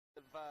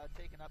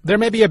There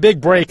may be a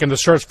big break in the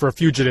search for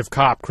fugitive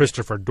cop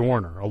Christopher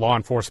Dorner. A law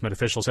enforcement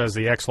official says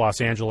the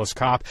ex-Los Angeles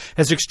cop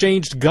has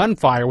exchanged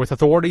gunfire with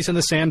authorities in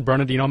the San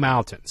Bernardino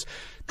Mountains.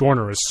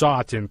 Dorner is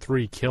sought in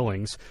 3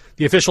 killings.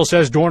 The official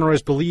says Dorner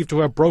is believed to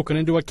have broken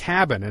into a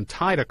cabin and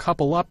tied a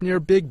couple up near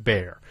Big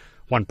Bear.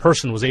 One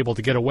person was able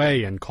to get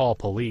away and call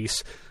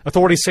police.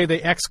 Authorities say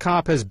the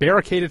ex-cop has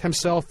barricaded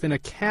himself in a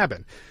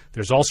cabin.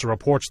 There's also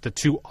reports that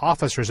 2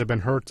 officers have been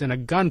hurt in a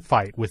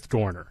gunfight with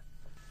Dorner.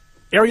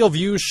 Aerial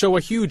views show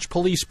a huge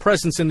police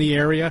presence in the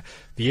area.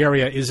 The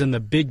area is in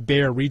the Big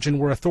Bear region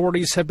where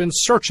authorities have been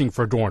searching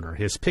for Dorner.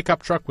 His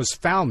pickup truck was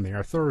found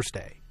there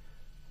Thursday.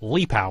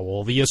 Lee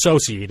Powell, The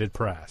Associated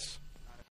Press.